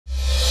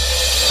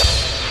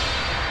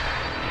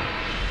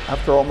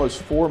After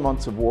almost 4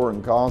 months of war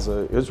in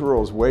Gaza,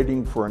 Israel is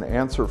waiting for an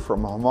answer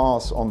from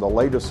Hamas on the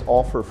latest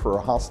offer for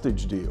a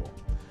hostage deal.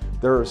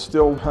 There are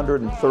still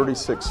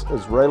 136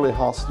 Israeli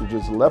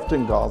hostages left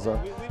in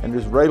Gaza, and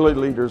Israeli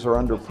leaders are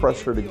under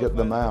pressure to get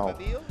them out.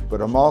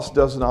 But Hamas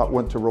does not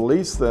want to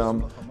release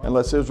them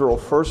unless Israel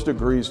first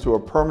agrees to a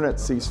permanent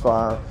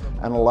ceasefire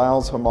and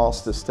allows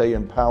Hamas to stay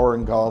in power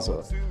in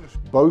Gaza.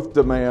 Both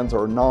demands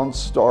are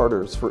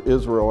non-starters for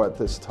Israel at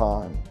this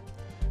time.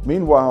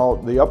 Meanwhile,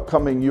 the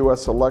upcoming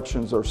U.S.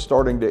 elections are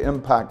starting to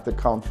impact the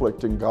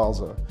conflict in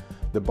Gaza.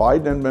 The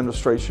Biden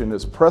administration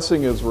is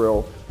pressing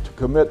Israel to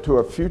commit to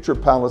a future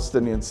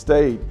Palestinian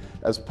state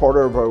as part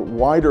of a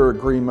wider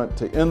agreement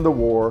to end the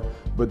war,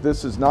 but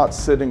this is not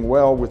sitting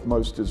well with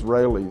most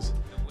Israelis.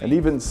 And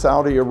even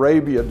Saudi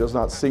Arabia does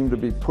not seem to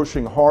be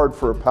pushing hard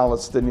for a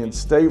Palestinian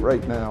state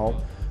right now.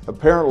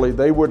 Apparently,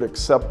 they would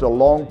accept a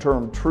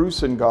long-term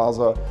truce in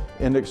Gaza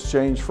in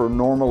exchange for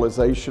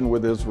normalization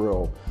with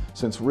Israel.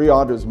 Since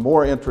Riyadh is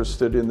more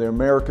interested in the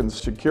American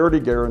security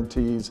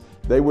guarantees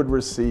they would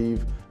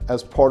receive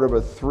as part of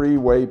a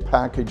three-way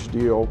package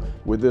deal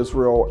with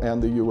Israel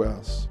and the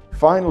U.S.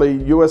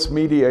 Finally, U.S.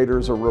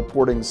 mediators are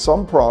reporting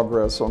some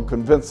progress on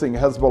convincing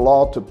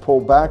Hezbollah to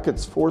pull back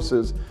its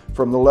forces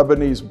from the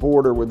Lebanese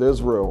border with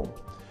Israel.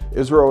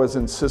 Israel has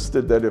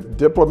insisted that if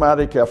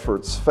diplomatic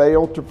efforts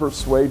fail to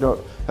persuade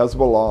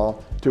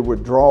Hezbollah to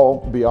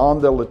withdraw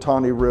beyond the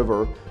Litani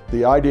River,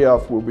 the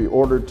IDF will be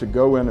ordered to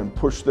go in and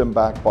push them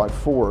back by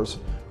force,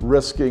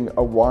 risking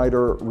a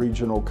wider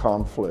regional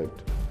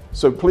conflict.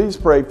 So please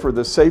pray for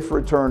the safe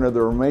return of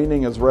the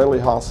remaining Israeli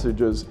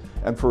hostages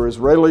and for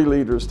Israeli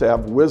leaders to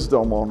have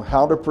wisdom on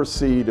how to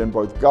proceed in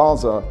both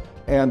Gaza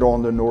and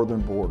on the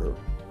northern border.